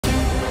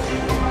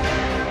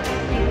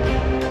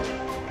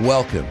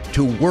Welcome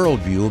to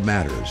Worldview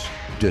Matters,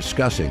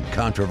 discussing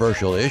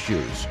controversial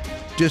issues,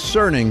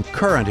 discerning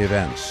current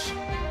events,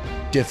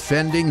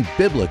 defending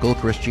biblical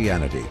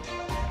Christianity.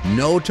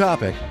 No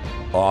topic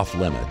off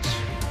limits.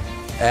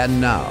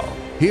 And now,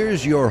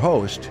 here's your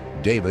host,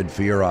 David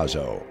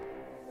Fiorazzo.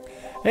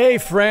 Hey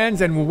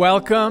friends, and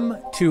welcome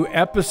to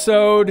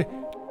episode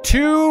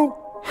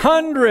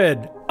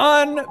 200.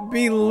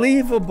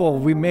 Unbelievable.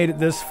 We made it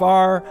this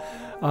far.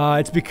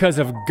 It's because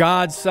of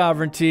God's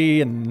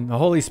sovereignty and the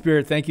Holy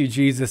Spirit. Thank you,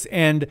 Jesus,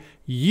 and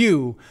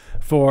you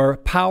for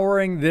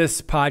powering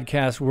this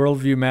podcast,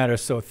 Worldview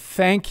Matters. So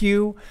thank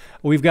you.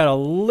 We've got a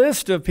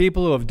list of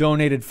people who have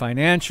donated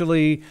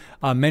financially.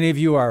 Many of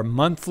you are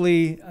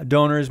monthly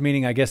donors,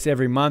 meaning I guess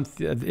every month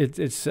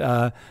it's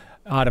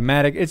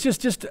automatic. It's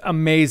just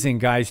amazing,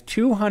 guys.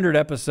 200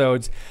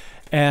 episodes,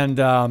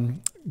 and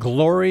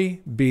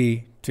glory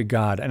be to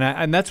God.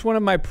 And that's one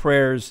of my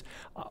prayers.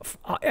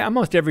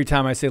 Almost every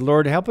time I say,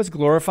 Lord, help us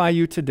glorify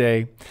you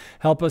today.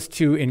 Help us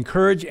to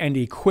encourage and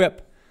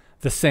equip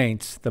the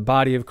saints, the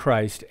body of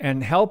Christ,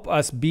 and help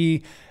us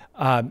be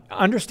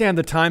understand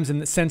the times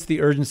and sense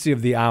the urgency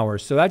of the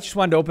hours. So I just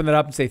wanted to open that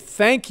up and say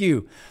thank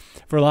you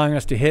for allowing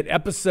us to hit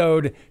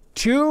episode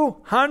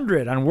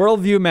 200 on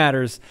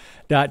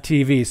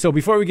worldviewmatters.tv. So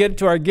before we get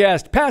to our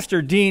guest,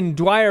 Pastor Dean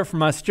Dwyer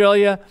from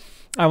Australia,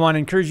 I want to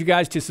encourage you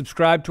guys to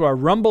subscribe to our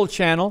Rumble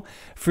channel,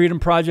 Freedom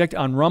Project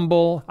on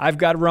Rumble. I've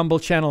got a Rumble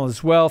channel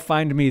as well.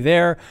 Find me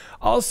there.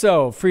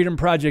 Also, Freedom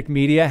Project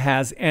Media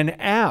has an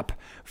app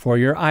for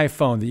your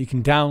iPhone that you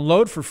can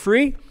download for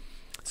free.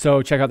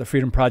 So check out the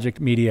Freedom Project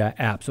Media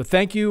app. So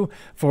thank you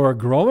for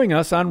growing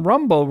us on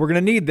Rumble. We're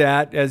going to need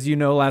that. As you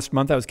know, last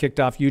month I was kicked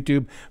off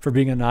YouTube for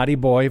being a naughty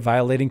boy,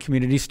 violating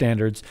community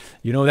standards.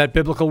 You know that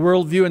biblical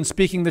worldview and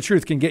speaking the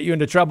truth can get you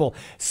into trouble.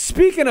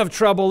 Speaking of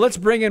trouble, let's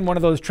bring in one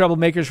of those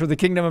troublemakers for the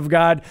kingdom of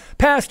God,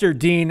 Pastor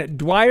Dean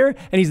Dwyer,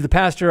 and he's the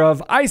pastor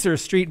of Iser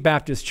Street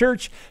Baptist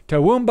Church,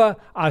 Toowoomba,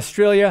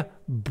 Australia.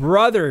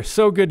 Brother,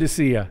 so good to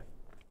see you.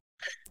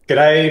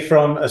 G'day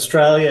from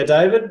Australia,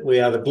 David. We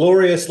are the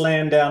glorious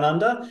land down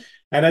under.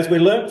 And as we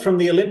learnt from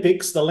the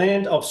Olympics, the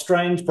land of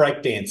strange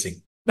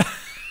breakdancing.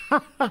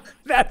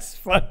 That's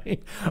funny.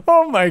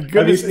 Oh, my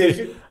goodness.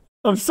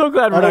 I'm so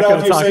glad we're not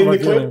going to talk about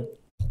the Olympics.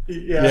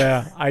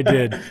 Yeah, I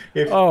did.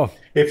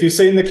 If you've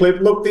seen the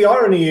clip, look, the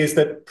irony is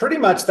that pretty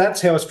much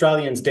that's how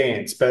Australians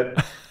dance.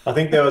 But I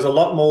think there was a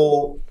lot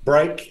more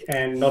break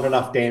and not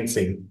enough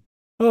dancing.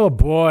 Oh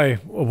boy,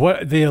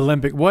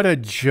 what a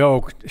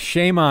joke.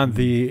 Shame on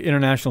the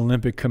International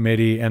Olympic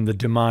Committee and the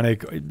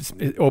demonic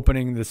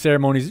opening the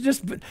ceremonies,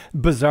 just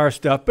bizarre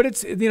stuff. But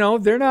it's,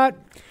 they're not,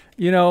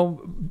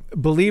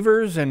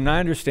 believers, and I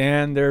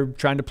understand they're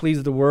trying to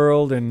please the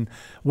world and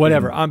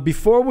whatever.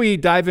 Before we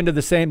dive into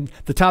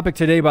the topic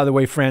today, by the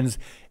way, friends,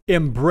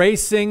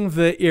 embracing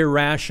the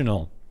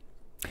irrational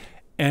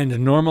and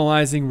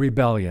normalizing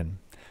rebellion.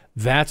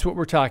 That's what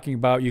we're talking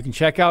about. You can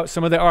check out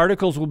some of the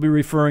articles we'll be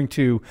referring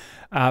to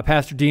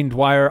Pastor Dean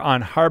Dwyer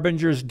on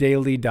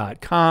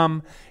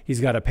harbingersdaily.com. He's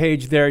got a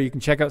page there. You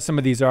can check out some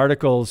of these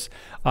articles.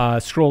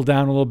 Scroll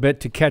down a little bit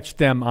to catch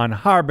them on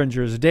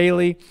Harbingers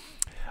Daily.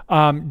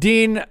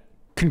 Dean,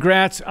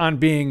 congrats on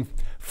being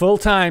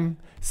full-time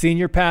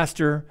senior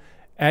pastor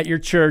at your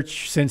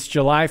church since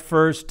July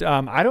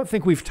 1st. I don't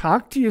think we've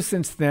talked to you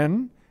since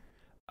then.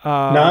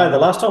 No, the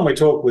last time we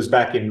talked was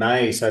back in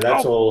May, so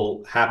that's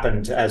all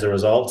happened as a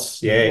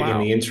result, in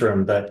the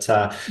interim. But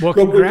well, look,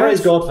 we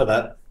praise God for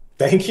that.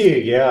 Thank you.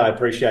 Yeah, I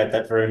appreciate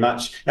that very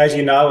much. As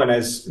you know, and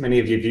as many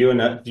of your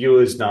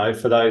viewers know,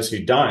 for those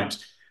who don't,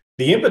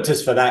 the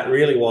impetus for that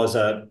really was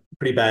a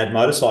pretty bad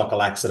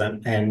motorcycle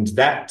accident, and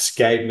that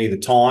gave me the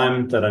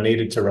time that I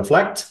needed to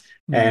reflect,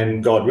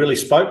 and God really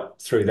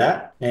spoke through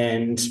that.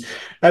 And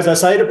as I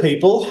say to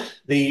people,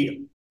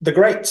 the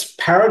great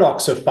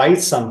paradox of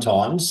faith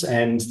sometimes,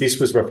 and this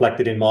was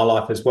reflected in my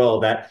life as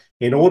well, that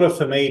in order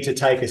for me to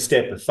take a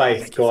step of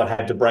faith, God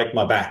had to break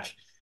my back.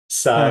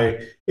 So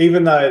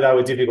even though they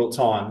were difficult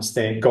times,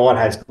 then God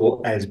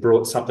has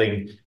brought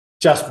something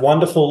just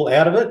wonderful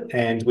out of it,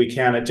 and we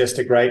count it just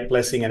a great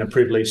blessing and a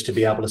privilege to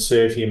be able to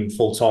serve him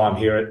full-time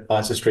here at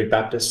Iser Street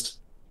Baptist.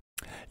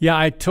 Yeah,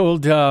 I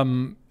told...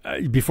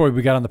 before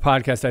we got on the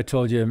podcast, I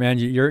told you, man,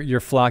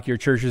 your flock, your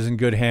church is in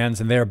good hands,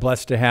 and they are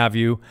blessed to have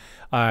you.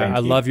 I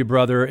love you,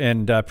 brother,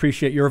 and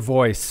appreciate your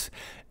voice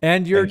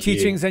and your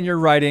teachings and your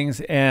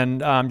writings,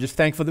 and I'm just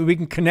thankful that we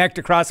can connect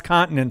across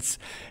continents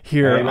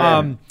here.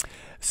 I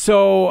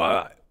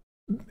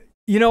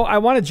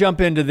want to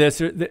jump into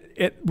this.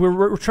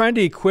 We're trying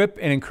to equip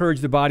and encourage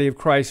the body of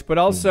Christ, but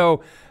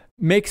also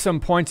make some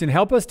points and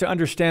help us to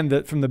understand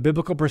that from the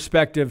biblical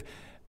perspective,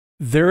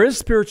 there is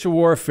spiritual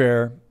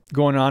warfare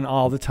going on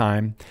all the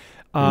time.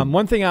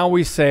 One thing I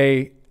always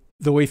say,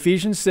 though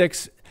Ephesians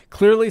 6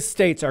 clearly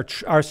states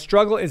our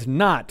struggle is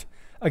not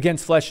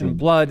against flesh and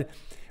blood,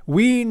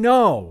 we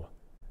know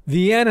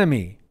the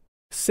enemy,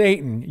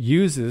 Satan,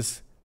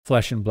 uses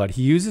flesh and blood.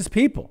 He uses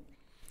people.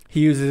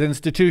 He uses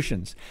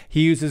institutions.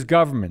 He uses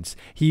governments.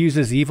 He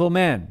uses evil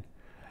men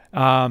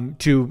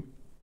to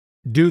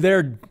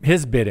do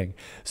his bidding.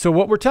 So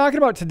what we're talking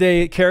about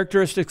today,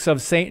 characteristics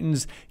of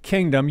Satan's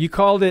kingdom, you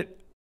called it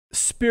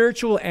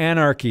spiritual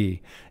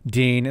anarchy,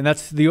 Dean, and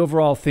that's the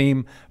overall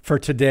theme for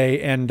today.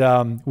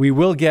 And we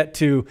will get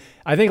to,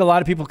 I think a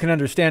lot of people can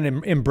understand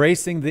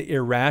embracing the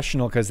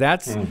irrational, because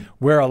that's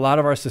where a lot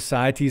of our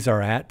societies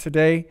are at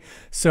today.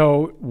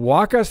 So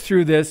walk us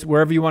through this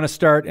wherever you want to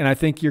start, and I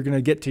think you're going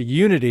to get to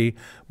unity.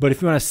 But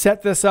if you want to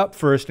set this up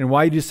first and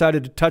why you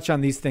decided to touch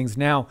on these things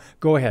now,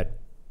 go ahead.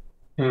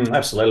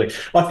 Absolutely.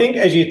 I think,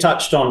 as you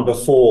touched on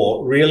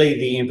before, really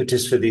the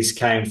impetus for this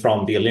came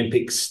from the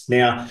Olympics.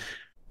 Now,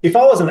 if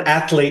I was an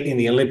athlete in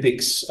the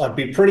Olympics, I'd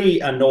be pretty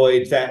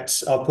annoyed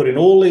that I've put in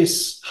all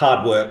this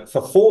hard work.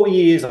 For 4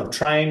 years, I've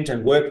trained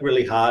and worked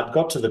really hard,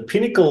 got to the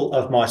pinnacle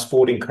of my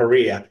sporting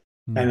career,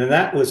 and then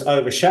that was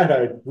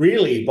overshadowed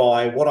really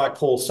by what I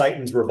call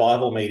Satan's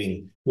revival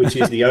meeting, which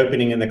is the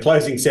opening and the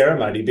closing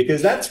ceremony,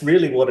 because that's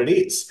really what it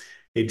is.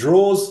 It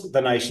draws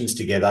the nations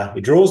together.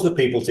 It draws the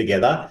people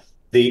together.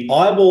 The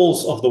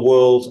eyeballs of the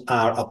world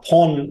are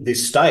upon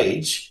this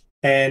stage,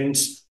 and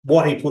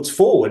what he puts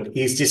forward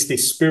is just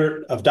this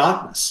spirit of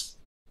darkness.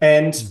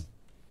 And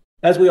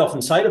as we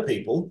often say to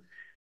people,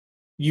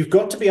 you've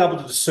got to be able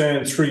to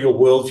discern through your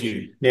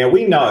worldview. Now,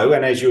 we know,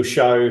 and as your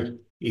show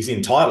is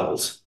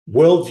entitled,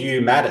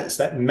 Worldview Matters.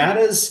 That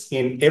matters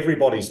in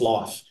everybody's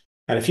life.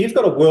 And if you've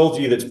got a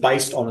worldview that's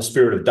based on the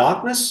spirit of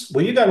darkness,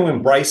 well, you're going to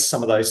embrace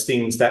some of those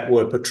things that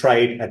were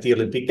portrayed at the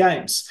Olympic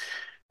Games.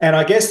 And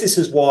I guess this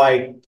is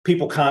why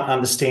people can't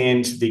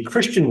understand the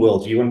Christian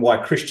worldview and why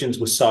Christians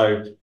were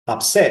so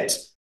upset.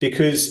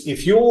 Because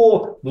if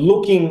you're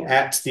looking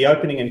at the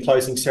opening and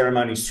closing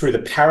ceremonies through the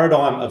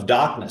paradigm of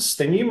darkness,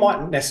 then you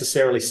mightn't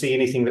necessarily see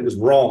anything that was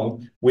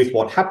wrong with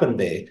what happened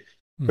there.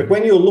 But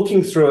when you're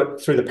looking through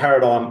it through the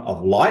paradigm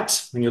of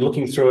light, when you're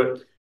looking through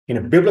it in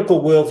a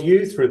biblical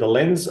worldview through the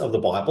lens of the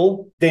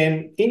Bible,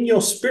 then in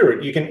your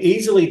spirit, you can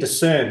easily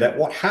discern that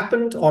what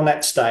happened on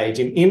that stage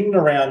and in and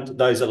around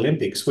those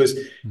Olympics was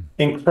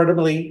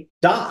incredibly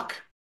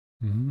dark.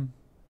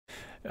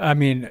 I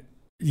mean,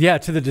 yeah,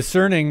 to the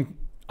discerning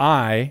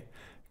eye,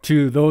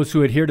 to those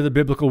who adhere to the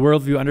biblical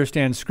worldview,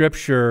 understand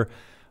Scripture,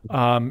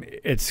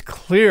 it's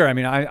clear. I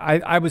mean,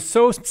 I was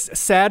so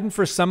saddened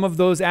for some of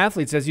those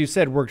athletes, as you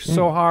said, worked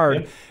so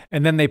hard,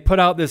 and then they put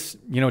out this,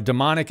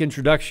 demonic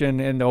introduction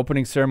in the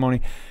opening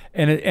ceremony,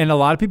 and a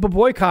lot of people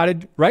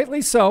boycotted,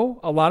 rightly so.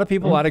 A lot of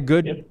people, a lot of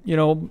good,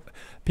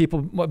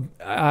 people.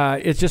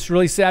 It's just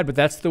really sad, but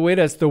that's the way.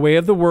 That's the way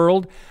of the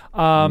world.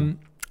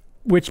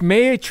 Which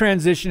may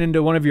transition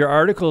into one of your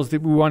articles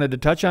that we wanted to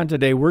touch on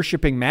today,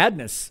 Worshiping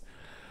Madness,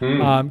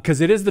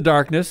 because it is the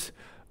darkness.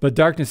 But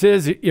darkness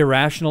is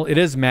irrational. It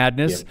is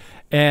madness.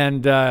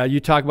 And you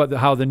talk about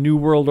how the New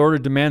World Order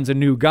demands a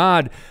new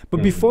God.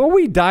 But before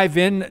we dive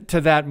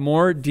into that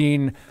more,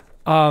 Dean,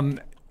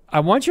 I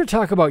want you to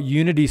talk about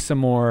unity some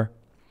more,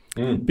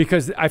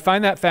 because I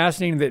find that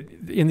fascinating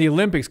that in the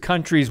Olympics,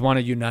 countries want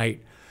to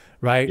unite,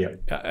 right?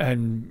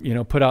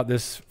 And, put out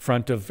this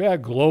front of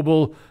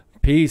global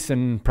peace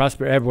and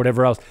prosperity,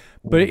 whatever else.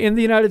 But in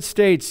the United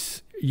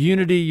States,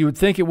 unity, you would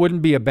think it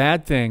wouldn't be a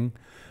bad thing,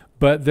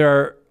 but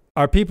there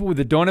are people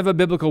that don't have a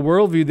biblical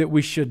worldview that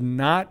we should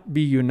not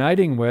be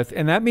uniting with.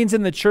 And that means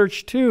in the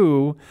church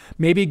too,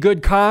 maybe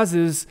good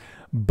causes,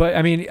 but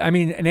I mean,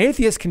 an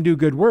atheist can do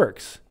good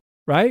works,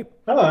 right?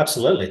 Oh,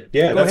 absolutely.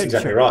 Yeah, that's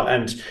exactly right.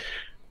 And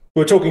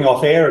we're talking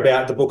off air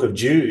about the book of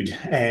Jude.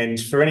 And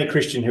for any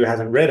Christian who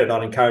hasn't read it,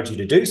 I'd encourage you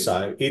to do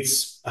so.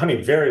 It's only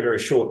a very, very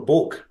short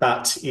book,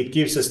 but it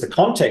gives us the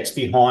context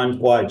behind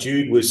why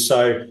Jude was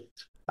so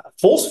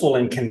forceful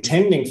in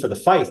contending for the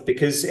faith,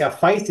 because our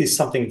faith is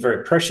something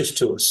very precious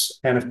to us.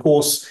 And of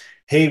course,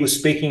 he was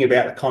speaking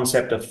about the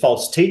concept of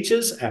false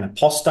teachers and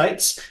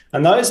apostates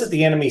and those that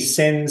the enemy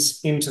sends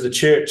into the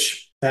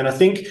church. And I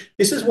think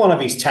this is one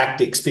of his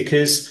tactics,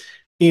 because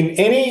in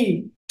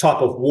any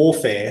type of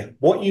warfare,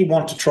 what you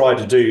want to try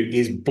to do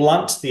is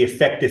blunt the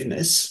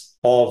effectiveness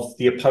of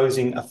the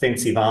opposing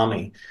offensive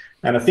army.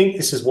 And I think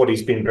this is what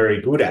he's been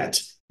very good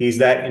at, is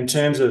that in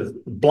terms of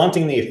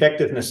blunting the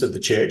effectiveness of the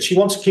church, he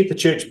wants to keep the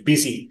church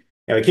busy.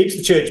 Now, he keeps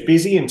the church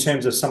busy in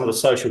terms of some of the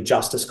social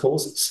justice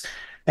causes,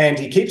 and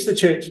he keeps the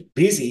church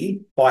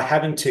busy by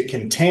having to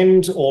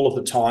contend all of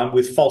the time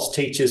with false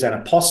teachers and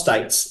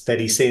apostates that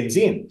he sends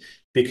in.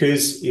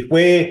 Because if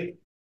we're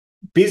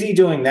busy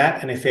doing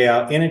that, and if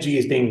our energy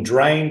is being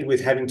drained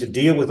with having to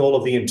deal with all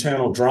of the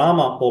internal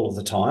drama all of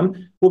the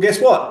time, well, guess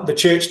what? The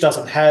church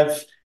doesn't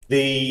have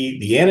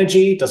the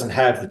energy, doesn't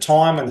have the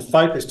time and the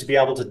focus to be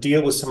able to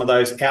deal with some of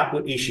those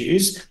outward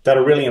issues that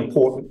are really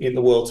important in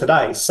the world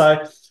today.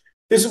 So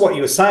this is what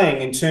you were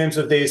saying in terms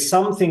of there's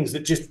some things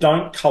that just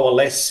don't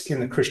coalesce in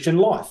the Christian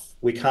life.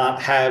 We can't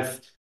have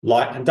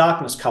light and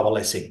darkness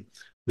coalescing.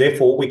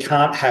 Therefore, we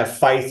can't have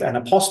faith and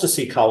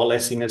apostasy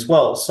coalescing as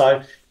well.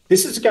 So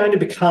this is going to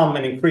become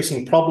an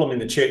increasing problem in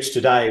the church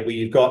today, where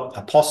you've got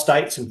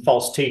apostates and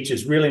false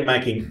teachers really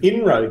making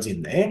inroads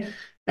in there.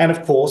 And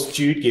of course,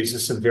 Jude gives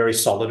us some very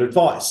solid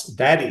advice.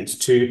 That is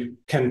to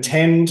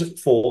contend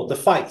for the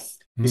faith.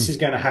 This is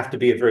going to have to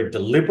be a very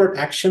deliberate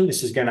action.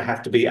 This is going to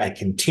have to be a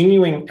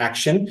continuing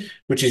action,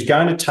 which is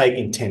going to take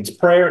intense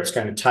prayer. It's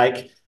going to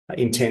take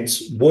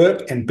intense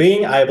work, and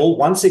being able,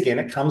 once again,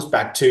 it comes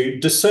back to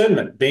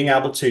discernment, being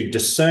able to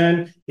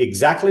discern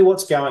exactly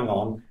what's going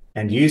on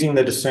and using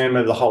the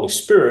discernment of the Holy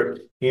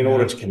Spirit in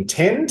order to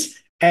contend.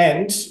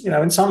 And,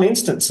 in some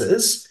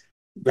instances,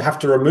 we have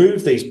to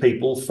remove these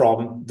people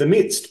from the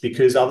midst,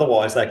 because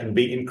otherwise they can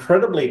be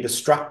incredibly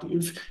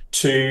destructive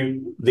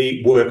to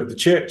the work of the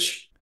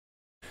church.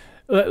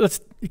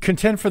 Let's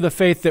contend for the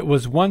faith that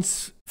was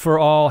once for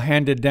all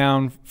handed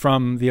down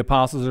from the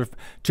apostles or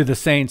to the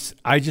saints.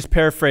 I just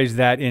paraphrased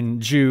that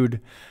in Jude.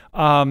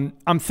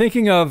 I'm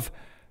thinking of,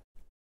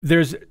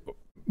 there's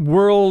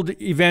world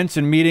events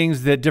and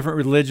meetings that different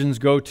religions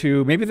go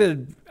to.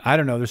 Maybe I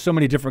don't know, there's so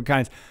many different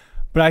kinds.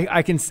 But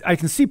I can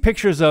see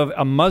pictures of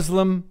a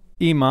Muslim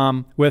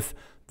imam with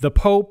the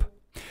Pope,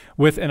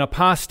 with an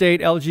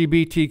apostate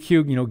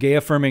LGBTQ, gay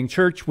affirming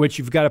church, which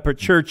you've got to put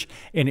church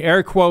in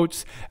air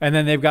quotes, and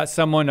then they've got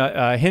someone,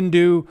 a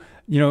Hindu,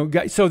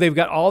 so they've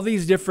got all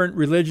these different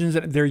religions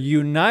that they're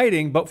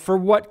uniting, but for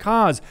what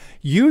cause?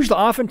 Usually,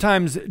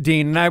 oftentimes,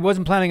 Dean, and I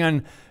wasn't planning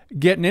on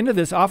getting into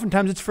this,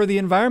 oftentimes it's for the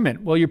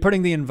environment. Well, you're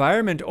putting the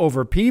environment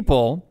over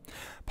people.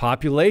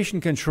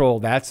 Population control,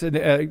 that's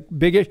a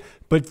big issue.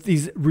 But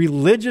these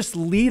religious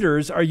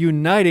leaders are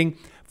uniting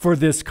for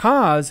this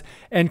cause.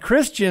 And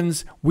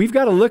Christians, we've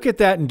got to look at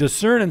that and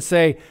discern and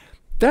say,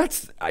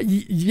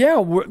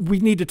 we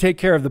need to take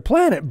care of the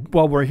planet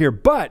while we're here.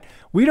 But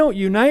we don't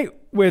unite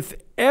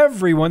with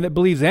everyone that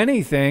believes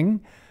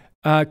anything,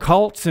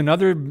 cults and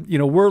other,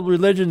 world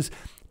religions,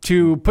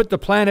 to put the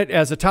planet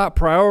as a top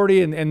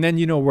priority, and then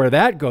where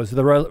that goes.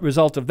 The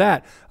result of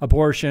that,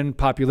 abortion,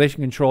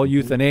 population control,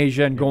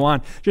 euthanasia, and go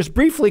on. Just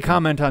briefly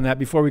comment on that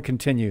before we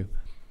continue.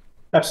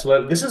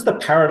 Absolutely. This is the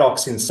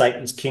paradox in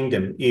Satan's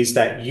kingdom, is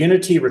that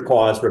unity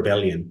requires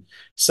rebellion.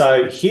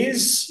 So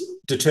his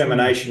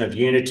determination of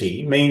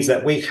unity means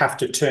that we have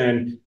to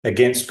turn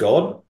against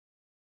God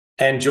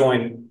and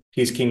join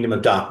his kingdom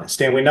of darkness.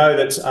 Now, we know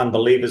that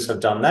unbelievers have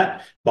done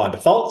that by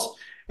default.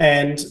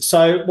 And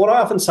so what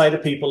I often say to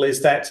people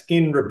is that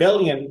in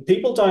rebellion,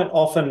 people don't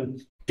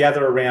often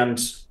gather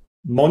around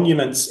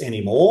monuments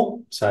anymore.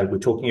 So we're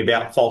talking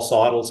about false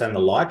idols and the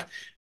like,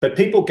 but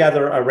people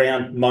gather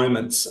around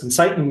moments, and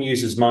Satan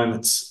uses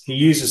moments. He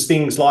uses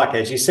things like,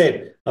 as you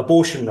said,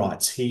 abortion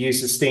rights. He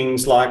uses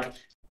things like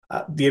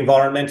the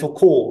environmental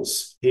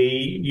cause.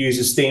 He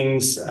uses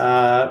things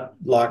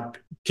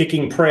like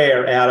kicking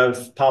prayer out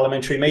of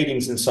parliamentary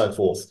meetings and so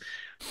forth.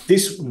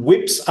 This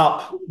whips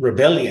up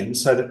rebellion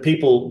so that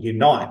people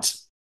unite.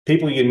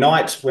 People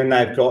unite when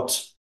they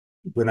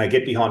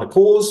get behind a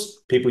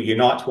cause. People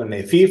unite when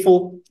they're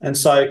fearful. And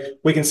so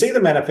we can see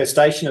the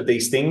manifestation of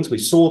these things. We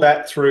saw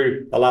that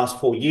through the last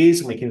 4 years,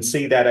 and we can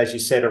see that, as you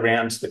said,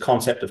 around the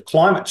concept of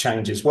climate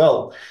change as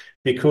well.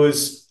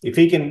 Because if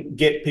he can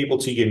get people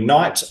to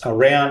unite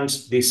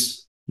around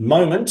this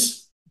moment,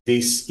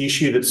 this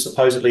issue that's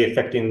supposedly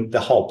affecting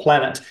the whole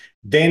planet,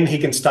 then he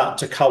can start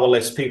to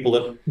coalesce people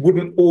that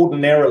wouldn't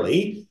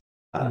ordinarily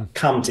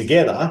come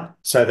together,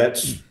 so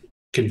that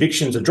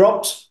convictions are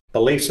dropped,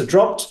 beliefs are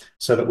dropped,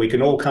 so that we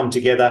can all come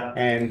together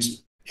and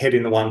head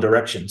in the one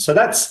direction. So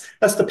that's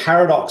the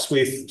paradox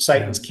with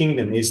Satan's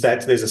kingdom, is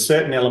that there's a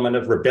certain element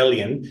of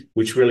rebellion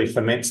which really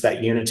ferments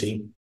that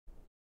unity.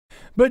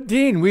 But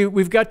Dean,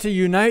 we've got to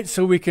unite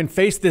so we can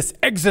face this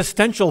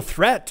existential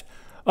threat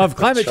of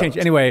climate change.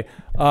 Anyway,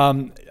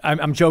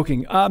 I'm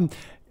joking.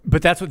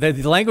 But that's what the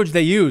language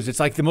they use. It's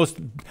like the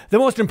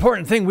most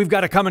important thing we've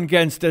got to come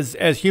against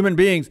as human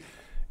beings.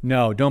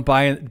 No, don't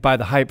buy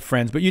the hype,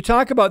 friends. But you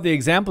talk about the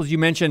examples. You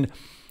mentioned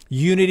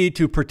unity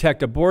to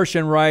protect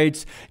abortion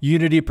rights,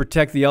 unity to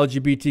protect the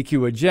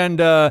LGBTQ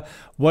agenda.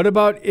 What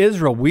about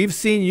Israel? We've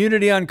seen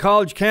unity on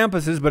college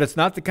campuses, but it's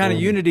not the kind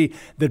of unity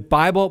that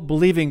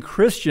Bible-believing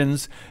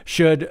Christians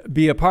should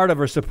be a part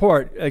of or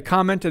support. A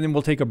comment, and then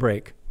we'll take a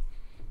break.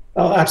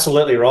 Oh,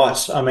 absolutely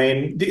right. I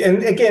mean,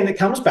 and again, it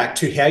comes back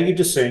to how you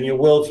discern your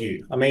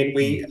worldview. I mean,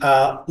 we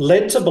are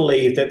led to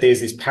believe that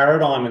there's this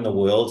paradigm in the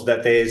world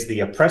that there's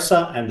the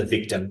oppressor and the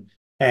victim.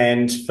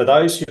 And for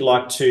those who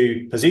like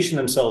to position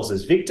themselves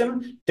as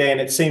victim, then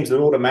it seems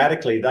that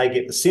automatically they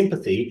get the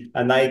sympathy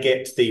and they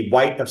get the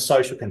weight of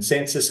social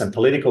consensus and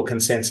political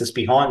consensus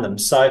behind them.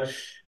 So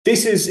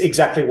this is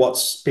exactly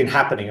what's been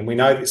happening. And we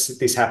know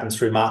this happens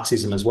through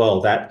Marxism as well,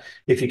 that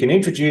if you can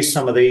introduce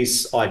some of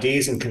these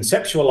ideas and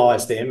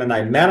conceptualize them, and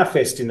they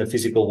manifest in the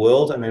physical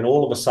world, and then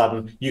all of a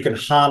sudden you can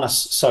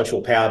harness social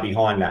power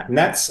behind that. And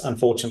that's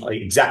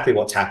unfortunately exactly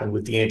what's happened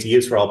with the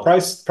anti-Israel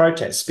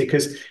protests,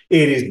 because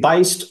it is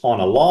based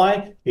on a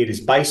lie. It is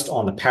based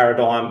on the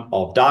paradigm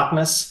of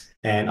darkness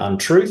and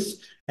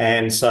untruth.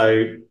 And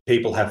so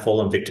people have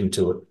fallen victim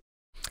to it.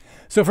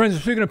 So, friends, we're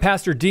speaking to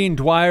Pastor Dean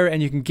Dwyer,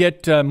 and you can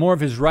get more of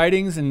his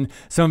writings and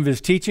some of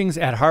his teachings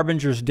at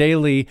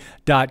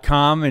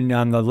harbingersdaily.com. And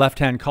on the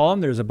left-hand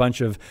column, there's a bunch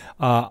of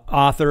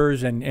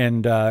authors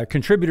and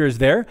contributors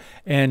there,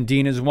 and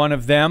Dean is one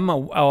of them.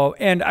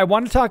 And I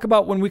want to talk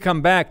about, when we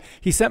come back,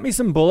 he sent me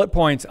some bullet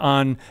points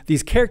on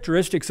these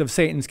characteristics of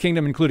Satan's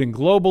kingdom, including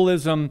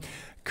globalism,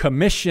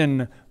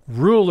 commission,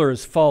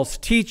 rulers, false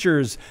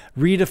teachers,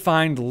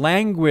 redefined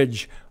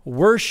language,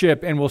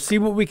 worship, and we'll see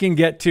what we can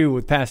get to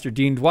with Pastor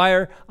Dean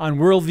Dwyer on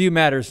Worldview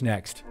Matters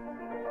next.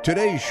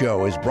 Today's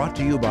show is brought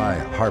to you by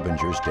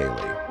Harbingers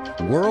Daily,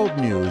 world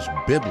news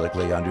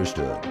biblically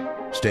understood.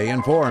 Stay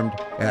informed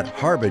at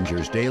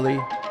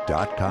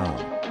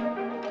harbingersdaily.com.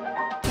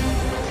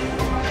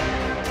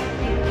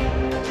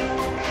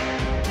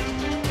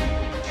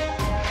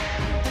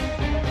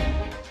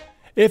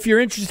 If you're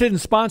interested in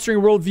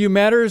sponsoring Worldview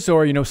Matters,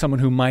 or you know someone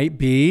who might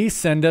be,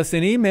 send us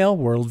an email,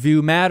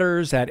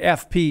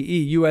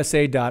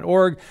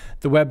 worldviewmatters@fpeusa.org,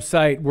 the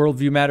website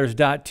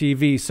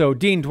worldviewmatters.tv. So,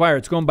 Dean Dwyer,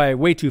 it's going by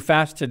way too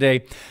fast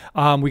today.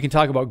 We can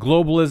talk about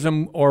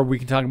globalism, or we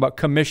can talk about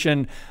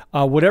commission,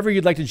 whatever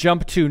you'd like to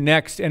jump to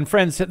next. And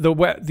friends,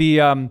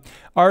 the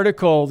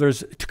article,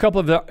 there's a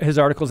couple of his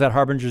articles at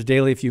Harbingers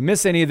Daily. If you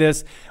miss any of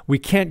this, we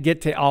can't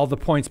get to all the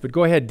points, but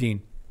go ahead,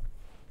 Dean.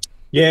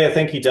 Yeah,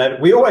 thank you, David.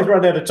 We always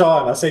run out of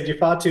time. I said you're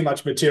far too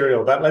much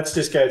material, but let's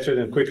just go through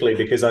them quickly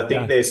because I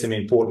think there's some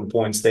important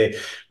points there.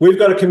 We've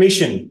got a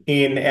commission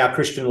in our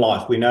Christian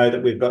life. We know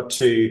that we've got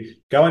to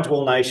go into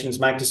all nations,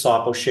 make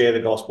disciples, share the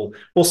gospel.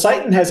 Well,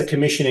 Satan has a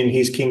commission in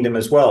his kingdom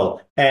as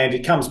well. And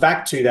it comes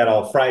back to that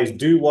old phrase,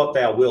 do what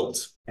thou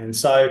wilt. And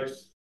so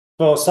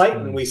for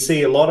Satan, we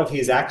see a lot of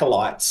his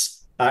acolytes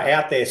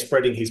out there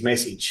spreading his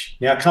message.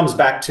 Now, it comes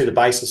back to the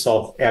basis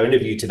of our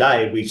interview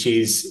today, which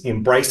is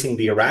embracing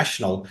the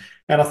irrational.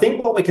 And I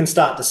think what we can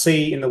start to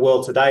see in the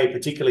world today,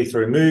 particularly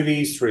through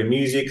movies, through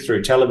music,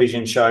 through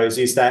television shows,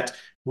 is that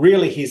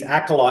really his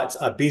acolytes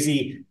are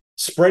busy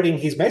spreading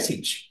his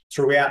message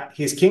throughout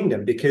his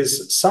kingdom,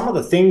 because some of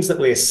the things that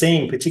we're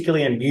seeing,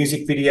 particularly in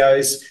music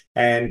videos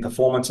and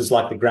performances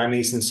like the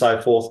Grammys and so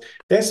forth,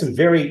 there's some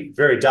very,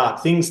 very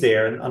dark things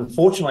there. And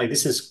unfortunately,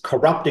 this is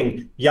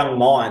corrupting young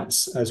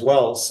minds as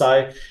well.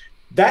 So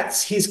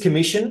that's his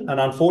commission. And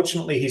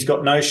unfortunately, he's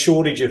got no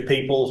shortage of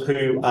people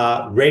who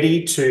are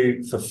ready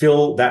to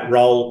fulfill that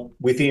role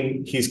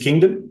within his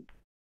kingdom.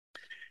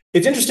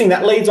 It's interesting,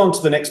 that leads on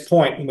to the next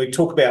point when we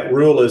talk about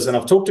rulers, and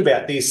I've talked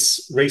about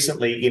this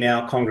recently in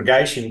our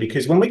congregation,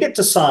 because when we get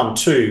to Psalm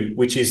 2,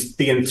 which is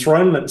the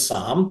enthronement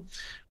psalm,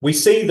 we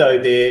see, though,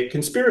 there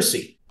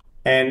conspiracy.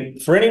 And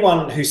for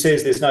anyone who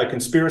says there's no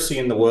conspiracy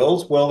in the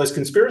world, well, there's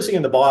conspiracy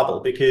in the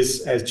Bible,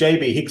 because as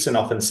J.B. Hickson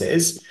often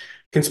says,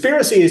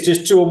 conspiracy is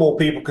just two or more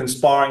people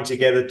conspiring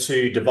together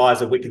to devise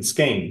a wicked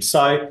scheme.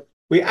 So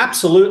we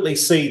absolutely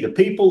see the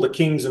people, the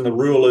kings and the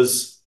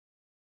rulers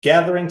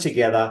gathering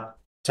together,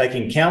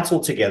 taking counsel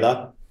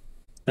together.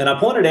 And I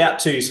pointed out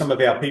to some of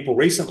our people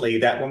recently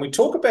that when we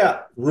talk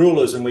about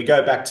rulers and we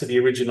go back to the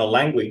original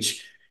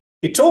language,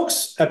 it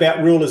talks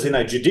about rulers in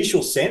a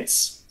judicial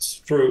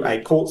sense through a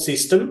court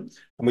system.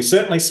 And we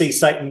certainly see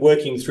Satan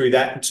working through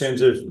that in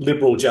terms of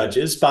liberal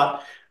judges.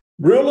 But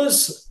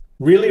rulers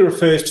really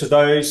refers to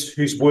those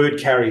whose word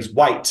carries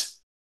weight.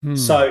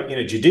 So in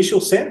a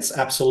judicial sense,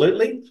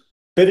 absolutely.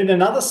 But in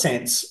another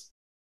sense,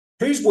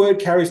 whose word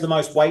carries the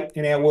most weight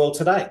in our world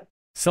today?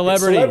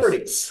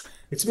 Celebrities.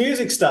 It's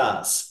music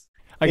stars.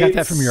 I got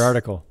that from your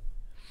article.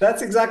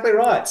 That's exactly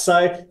right.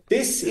 So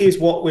this is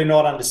what we're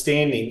not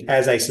understanding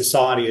as a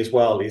society as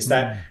well, is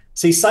that,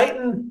 see,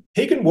 Satan,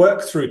 he can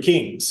work through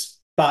kings,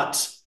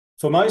 but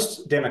for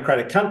most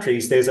democratic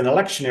countries, there's an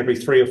election every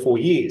 3 or 4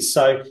 years.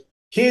 So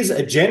his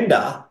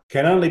agenda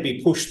can only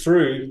be pushed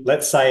through,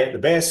 let's say at the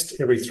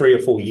best, every 3 or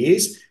 4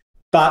 years.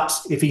 But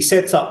if he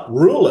sets up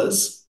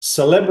rulers,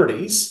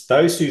 celebrities,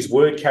 those whose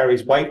word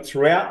carries weight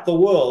throughout the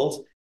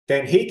world,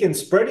 then he can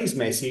spread his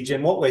message.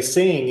 And what we're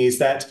seeing is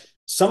that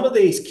some of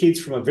these kids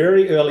from a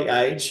very early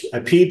age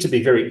appeared to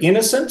be very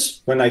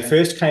innocent when they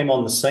first came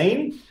on the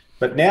scene,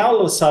 but now all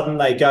of a sudden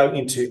they go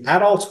into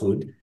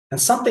adulthood and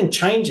something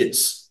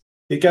changes.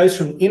 It goes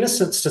from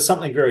innocence to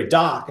something very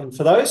dark. And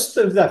for those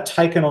that have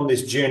taken on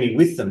this journey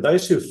with them,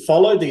 those who have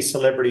followed these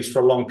celebrities for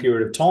a long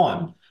period of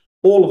time,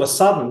 all of a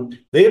sudden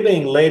they're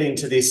being led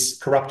into this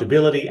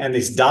corruptibility and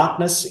this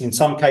darkness, in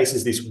some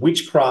cases this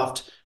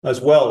witchcraft as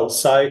well.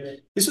 So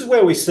this is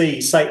where we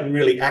see Satan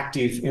really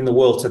active in the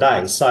world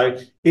today. So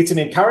it's an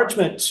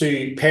encouragement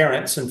to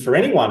parents and for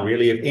anyone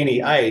really of any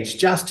age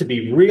just to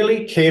be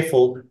really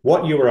careful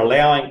what you are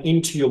allowing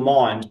into your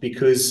mind,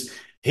 because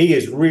he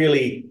is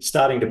really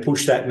starting to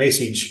push that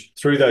message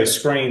through those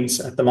screens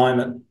at the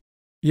moment.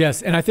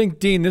 Yes, and I think,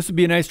 Dean, this would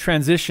be a nice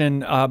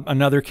transition.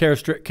 Another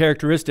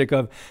characteristic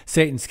of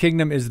Satan's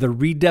kingdom is the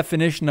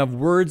redefinition of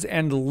words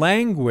and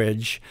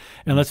language.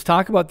 And let's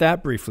talk about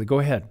that briefly. Go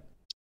ahead.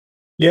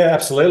 Yeah,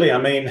 absolutely. I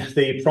mean,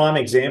 the prime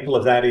example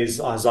of that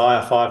is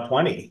Isaiah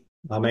 5:20.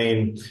 I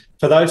mean,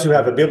 for those who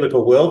have a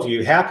biblical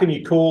worldview, how can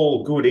you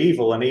call good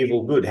evil and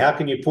evil good? How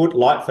can you put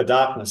light for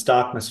darkness,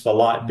 darkness for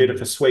light, bitter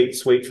for sweet,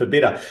 sweet for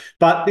bitter?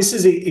 But this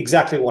is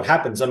exactly what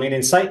happens. I mean,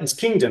 in Satan's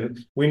kingdom,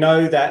 we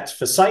know that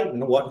for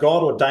Satan, what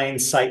God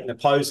ordains, Satan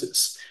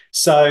opposes.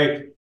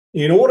 So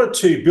in order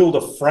to build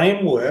a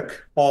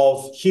framework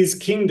of his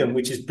kingdom,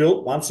 which is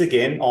built once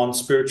again on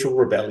spiritual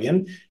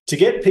rebellion, to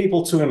get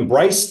people to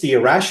embrace the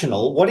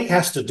irrational, what he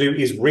has to do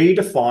is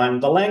redefine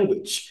the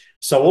language.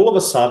 So all of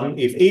a sudden,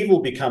 if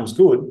evil becomes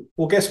good,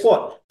 well, guess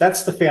what?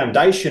 That's the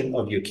foundation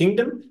of your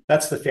kingdom.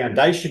 That's the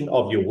foundation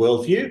of your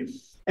worldview.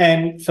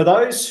 And for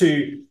those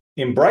who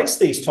embrace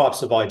these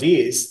types of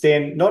ideas,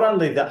 then not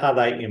only are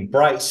they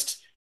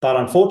embraced, but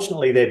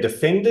unfortunately they're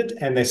defended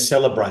and they're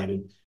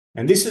celebrated.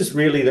 And this is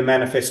really the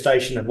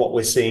manifestation of what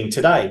we're seeing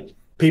today.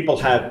 People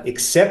have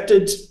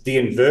accepted the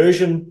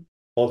inversion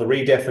or the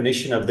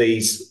redefinition of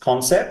these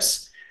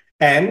concepts,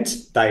 and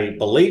they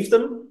believe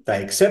them,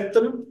 they accept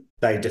them,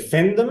 they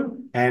defend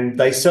them, and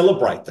they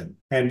celebrate them.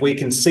 And we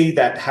can see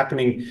that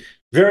happening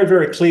very,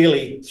 very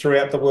clearly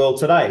throughout the world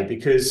today,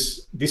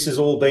 because this is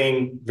all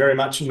being very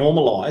much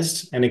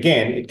normalized. And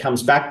again, it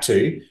comes back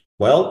to,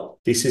 well,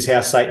 this is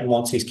how Satan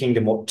wants his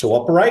kingdom to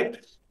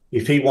operate.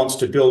 If he wants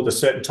to build a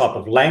certain type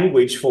of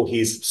language for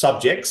his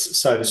subjects,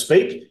 so to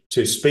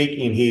speak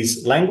in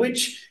his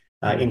language,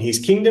 in his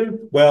kingdom,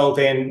 well,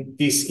 then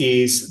this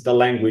is the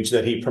language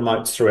that he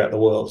promotes throughout the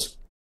world.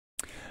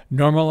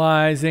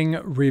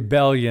 Normalizing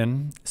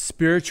rebellion,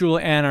 spiritual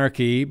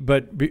anarchy,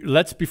 but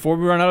before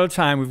we run out of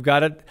time, we've got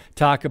to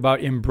talk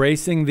about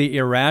embracing the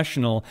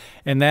irrational,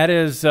 and that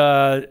is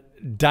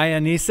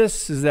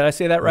Dionysus. Did I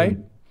say that right?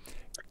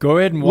 Go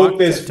ahead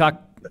and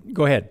talk.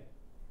 Go ahead.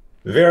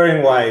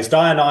 Varying ways.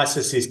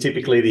 Dionysus is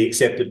typically the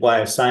accepted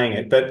way of saying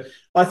it, but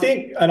I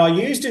think, and I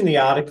used in the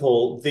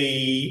article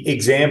the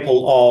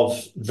example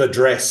of the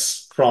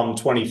dress from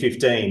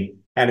 2015.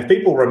 And if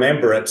people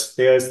remember it,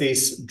 there's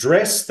this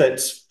dress that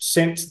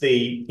sent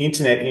the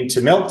internet into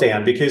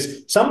meltdown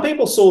because some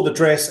people saw the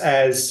dress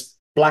as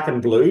black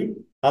and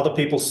blue. Other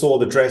people saw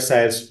the dress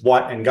as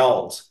white and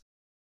gold.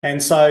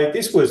 And so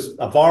this was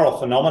a viral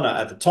phenomenon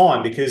at the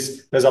time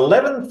because there's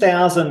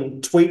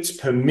 11,000 tweets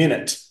per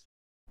minute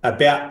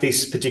about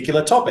this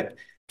particular topic.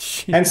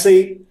 Jeez. And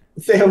see,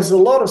 there was a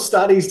lot of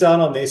studies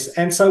done on this.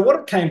 And so what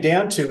it came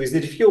down to is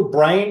that if your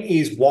brain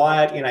is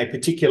wired in a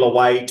particular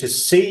way to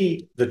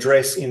see the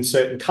dress in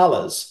certain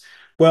colors,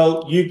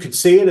 well, you could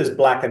see it as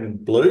black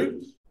and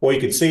blue, or you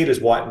could see it as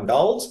white and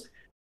gold.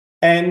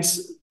 And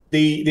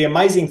the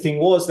amazing thing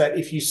was that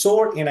if you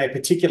saw it in a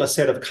particular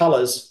set of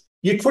colors,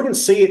 you couldn't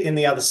see it in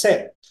the other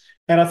set.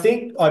 And I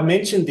think I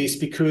mentioned this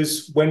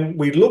because when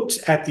we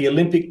looked at the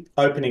Olympic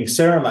opening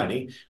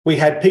ceremony, we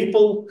had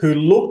people who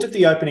looked at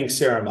the opening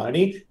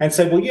ceremony and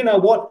said, well, you know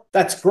what,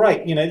 that's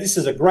great. You know, this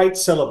is a great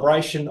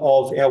celebration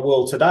of our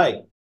world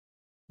today.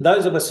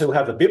 Those of us who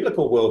have a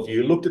biblical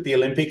worldview looked at the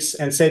Olympics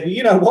and said, well,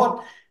 you know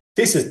what,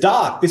 this is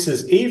dark, this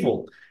is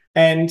evil.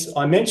 And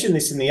I mentioned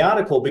this in the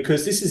article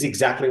because this is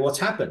exactly what's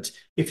happened.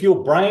 If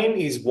your brain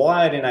is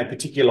wired in a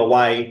particular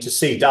way to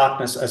see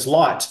darkness as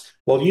light,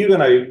 well, you're going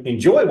to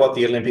enjoy what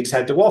the Olympics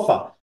had to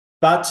offer.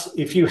 But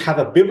if you have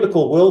a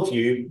biblical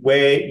worldview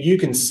where you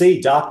can see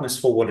darkness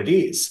for what it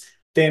is,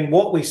 then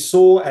what we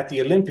saw at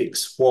the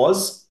Olympics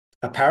was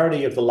a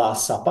parody of the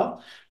Last Supper.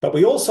 But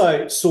we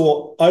also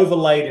saw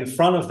overlaid in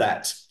front of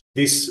that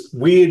this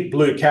weird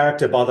blue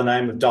character by the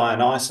name of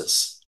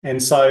Dionysus.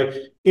 And so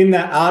in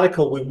that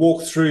article, we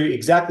walked through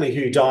exactly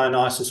who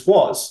Dionysus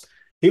was.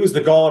 He was the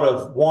god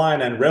of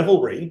wine and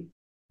revelry,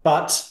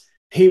 but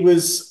he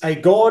was a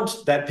god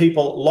that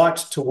people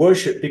liked to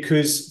worship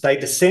because they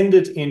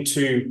descended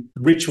into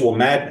ritual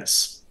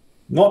madness.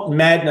 Not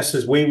madness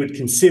as we would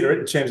consider it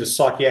in terms of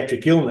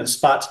psychiatric illness,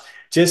 but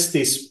just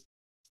this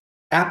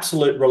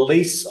absolute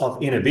release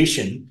of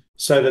inhibition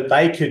so that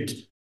they could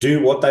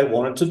do what they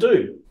wanted to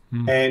do.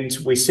 And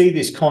we see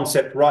this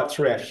concept right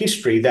throughout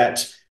history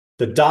that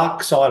the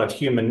dark side of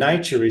human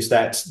nature is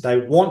that they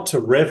want to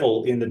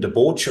revel in the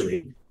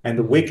debauchery and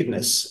the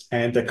wickedness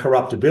and the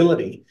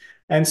corruptibility.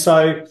 And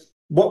so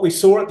what we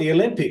saw at the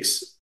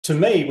Olympics, to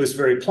me, was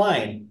very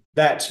plain,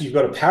 that you've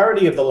got a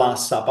parody of the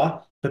Last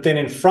Supper, but then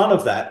in front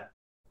of that,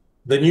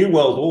 the New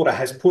World Order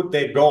has put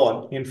their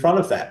god in front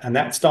of that, and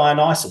that's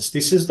Dionysus.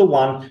 This is the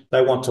one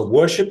they want to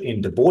worship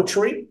in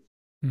debauchery.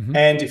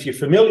 And if you're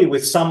familiar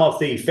with some of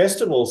the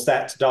festivals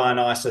that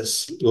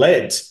Dionysus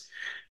led,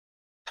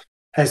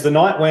 as the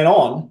night went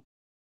on,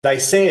 they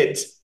said,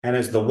 and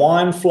as the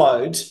wine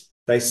flowed,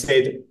 they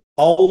said,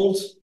 old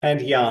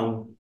and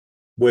young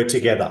were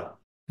together.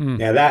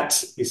 Now,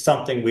 that is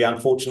something we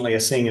unfortunately are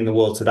seeing in the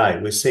world today.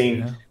 We're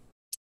seeing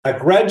a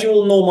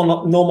gradual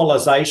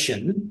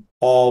normalization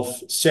of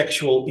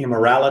sexual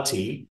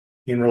immorality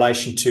in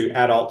relation to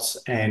adults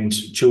and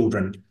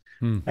children.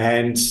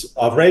 And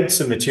I've read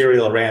some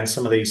material around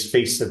some of these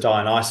feasts of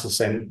Dionysus,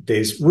 and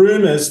there's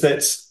rumours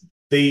that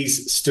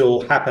these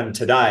still happen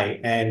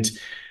today. And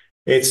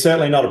it's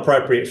certainly not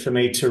appropriate for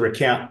me to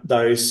recount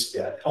those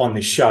on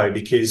this show,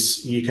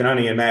 because you can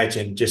only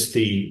imagine just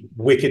the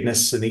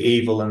wickedness and the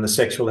evil and the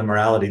sexual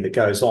immorality that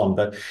goes on.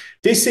 But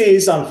this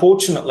is,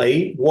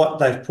 unfortunately, what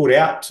they've put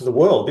out to the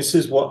world. This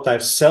is what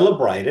they've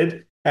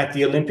celebrated at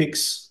the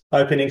Olympics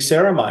opening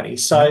ceremony.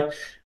 So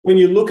when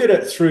you look at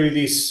it through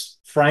this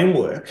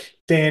framework,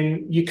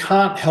 then you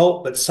can't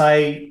help but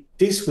say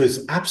this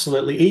was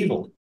absolutely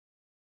evil.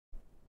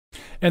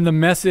 And the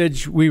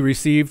message we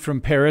received from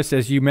Paris,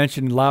 as you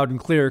mentioned loud and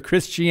clear,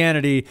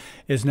 Christianity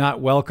is not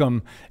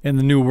welcome in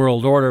the New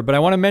World Order. But I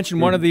want to mention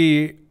one of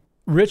the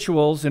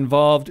rituals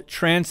involved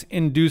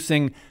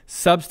trance-inducing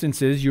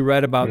substances. You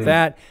read about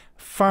that.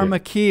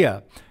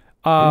 Pharmakia.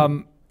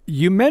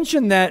 You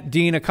mentioned that,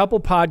 Dean, a couple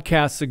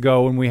podcasts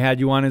ago when we had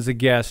you on as a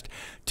guest,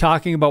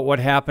 talking about what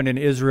happened in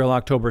Israel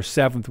October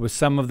 7th with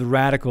some of the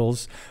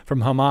radicals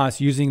from Hamas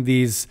using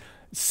these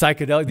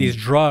psychedelic, these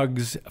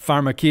drugs,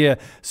 pharmakia,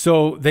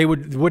 so they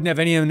wouldn't have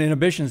any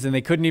inhibitions, and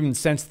they couldn't even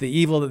sense the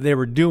evil that they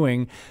were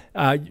doing.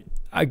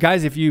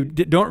 Guys, if you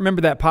don't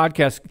remember that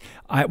podcast,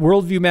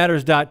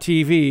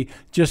 worldviewmatters.tv,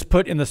 just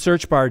put in the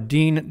search bar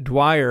Dean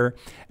Dwyer,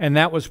 and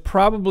that was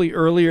probably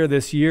earlier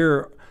this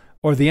year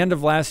or the end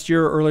of last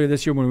year or earlier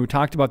this year when we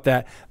talked about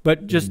that.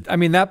 But just, I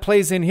mean, that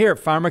plays in here,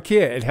 pharmakia.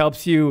 It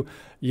helps you,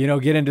 you know,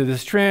 get into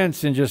this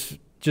trance and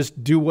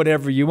just do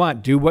whatever you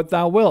want. Do what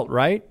thou wilt,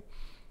 right?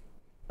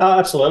 Oh,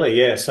 absolutely,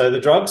 yeah. So the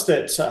drugs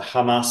that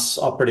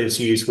Hamas operatives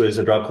used was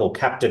a drug called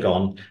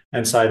Captagon.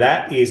 And so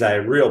that is a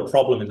real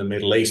problem in the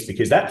Middle East,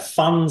 because that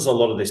funds a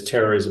lot of this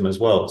terrorism as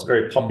well. It's a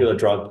very popular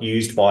drug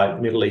used by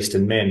Middle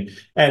Eastern men.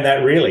 And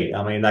that really,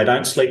 I mean, they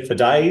don't sleep for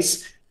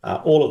days.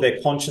 All of their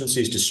conscience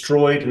is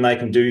destroyed, and they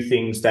can do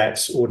things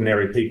that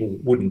ordinary people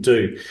wouldn't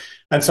do.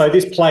 And so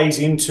this plays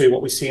into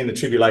what we see in the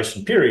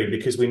tribulation period,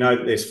 because we know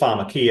that there's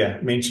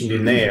pharmakia mentioned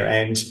in there.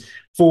 And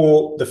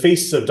for the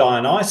feasts of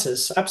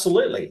Dionysus,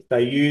 absolutely.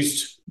 They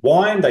used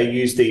wine, they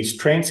used these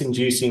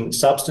trance-inducing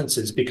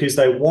substances because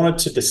they wanted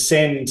to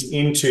descend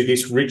into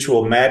this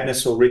ritual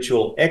madness or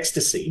ritual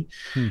ecstasy.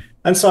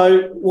 And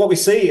so what we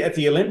see at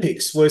the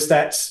Olympics was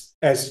that,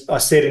 as I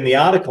said in the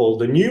article,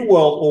 the New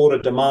World Order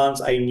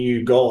demands a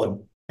new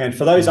God. And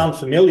for those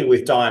unfamiliar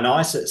with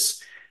Dionysus,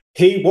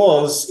 he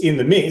was, in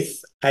the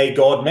myth, a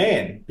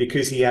god-man,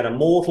 because he had a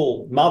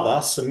mortal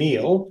mother,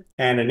 Semele,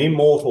 and an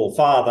immortal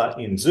father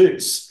in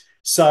Zeus.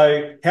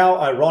 So how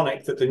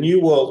ironic that the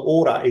New World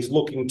Order is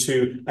looking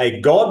to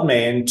a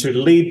God-man to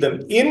lead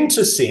them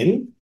into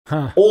sin,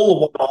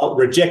 all the while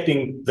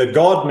rejecting the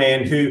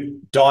God-man who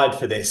died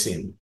for their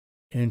sin.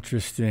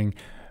 Interesting.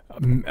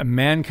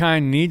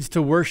 Mankind needs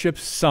to worship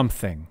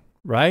something,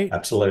 right?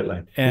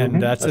 Absolutely.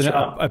 And that's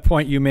a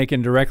point you make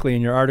indirectly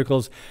in your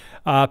articles.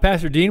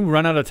 Pastor Dean, we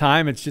run out of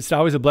time. It's just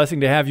always a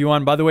blessing to have you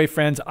on. By the way,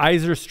 friends,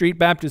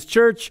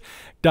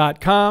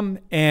 IserStreetBaptistChurch.com,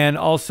 and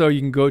also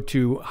you can go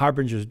to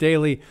Harbingers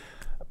Daily.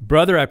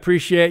 Brother, I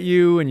appreciate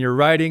you and your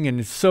writing, and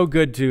it's so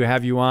good to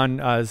have you on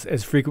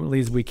as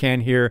frequently as we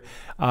can here.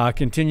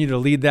 Continue to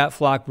lead that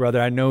flock, brother.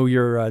 I know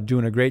you're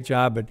doing a great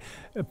job, but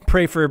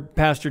pray for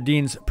Pastor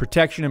Dean's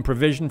protection and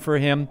provision for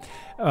him,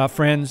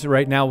 friends,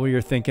 right now while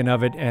you're thinking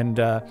of it. And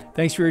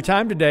thanks for your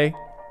time today.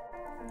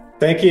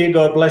 Thank you.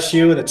 God bless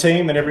you and the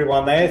team and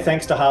everyone there.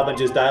 Thanks to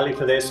Harbingers Daily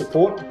for their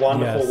support.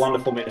 Wonderful,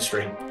 wonderful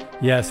ministry.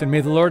 Yes, and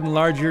may the Lord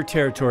enlarge your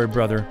territory,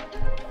 brother,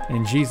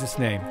 in Jesus'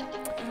 name.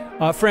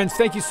 Friends,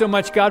 thank you so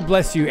much. God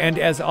bless you. And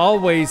as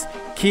always,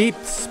 keep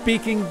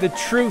speaking the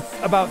truth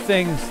about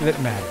things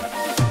that matter.